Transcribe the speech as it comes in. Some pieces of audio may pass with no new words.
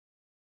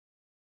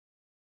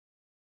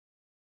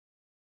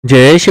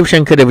जय शिव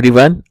शंकर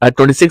एवरीवन। आज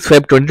 26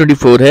 फेब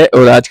 2024 है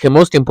और आज के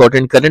मोस्ट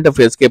इंपोर्टेंट करंट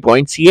अफेयर्स के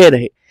पॉइंट्स ये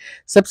रहे।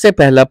 सबसे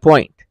पहला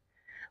point,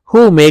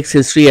 who makes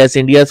history as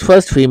India's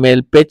first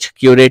female pitch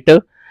curator,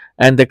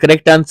 and the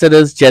correct answer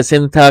is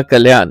जैसिंथा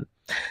Kalyan.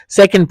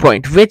 Second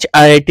point, which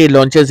IIT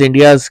launches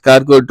India's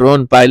cargo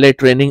drone pilot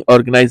training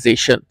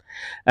organization?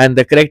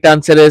 And the correct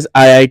answer is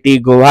IIT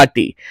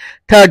Guwahati.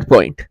 Third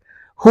point,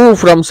 who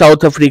from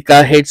South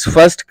Africa hits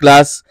first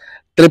class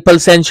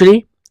triple century?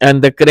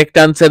 And the correct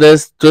answer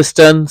is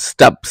Tristan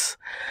Stubbs.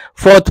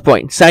 Fourth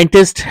point,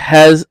 scientist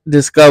has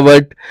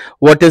discovered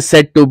what is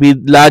said to be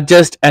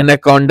largest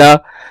anaconda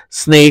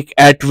snake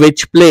at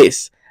which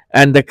place?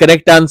 And the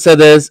correct answer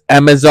is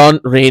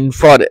Amazon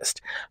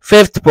rainforest.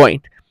 Fifth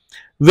point,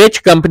 which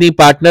company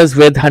partners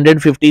with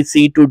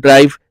 150C to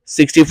drive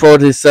 64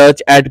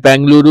 research at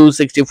Bangalore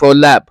 64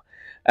 lab?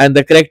 And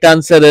the correct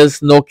answer is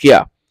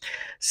Nokia.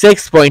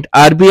 Sixth point,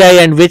 RBI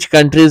and which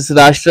country's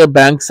Rashtra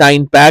Bank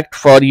signed pact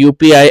for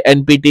UPI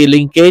NPT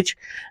linkage?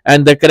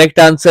 And the correct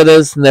answer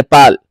is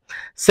Nepal.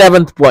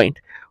 Seventh point,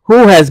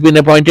 who has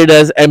been appointed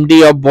as MD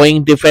of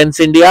Boeing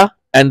Defense India?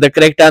 And the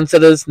correct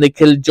answer is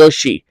Nikhil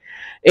Joshi.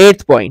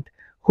 Eighth point,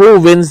 who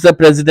wins the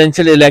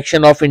presidential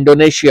election of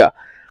Indonesia?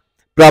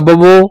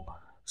 Prabowo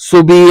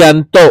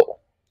Subianto.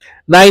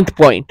 Ninth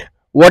point,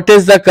 what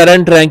is the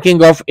current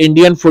ranking of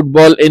Indian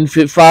football in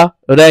FIFA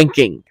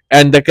ranking?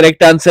 And the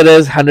correct answer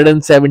is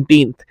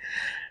 117th.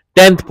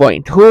 10th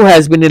point, who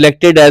has been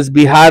elected as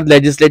Bihar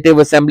Legislative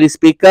Assembly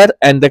Speaker?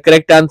 And the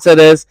correct answer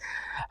is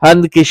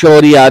Hand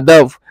Kishore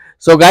Yadav.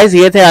 So guys,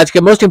 ये थे आज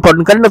के most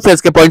important current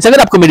affairs के points. अगर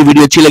आपको मेरी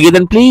video अच्छी लगी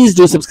then please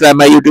do subscribe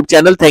my YouTube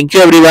channel. Thank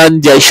you everyone.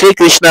 जय श्री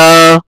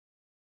कृष्णा।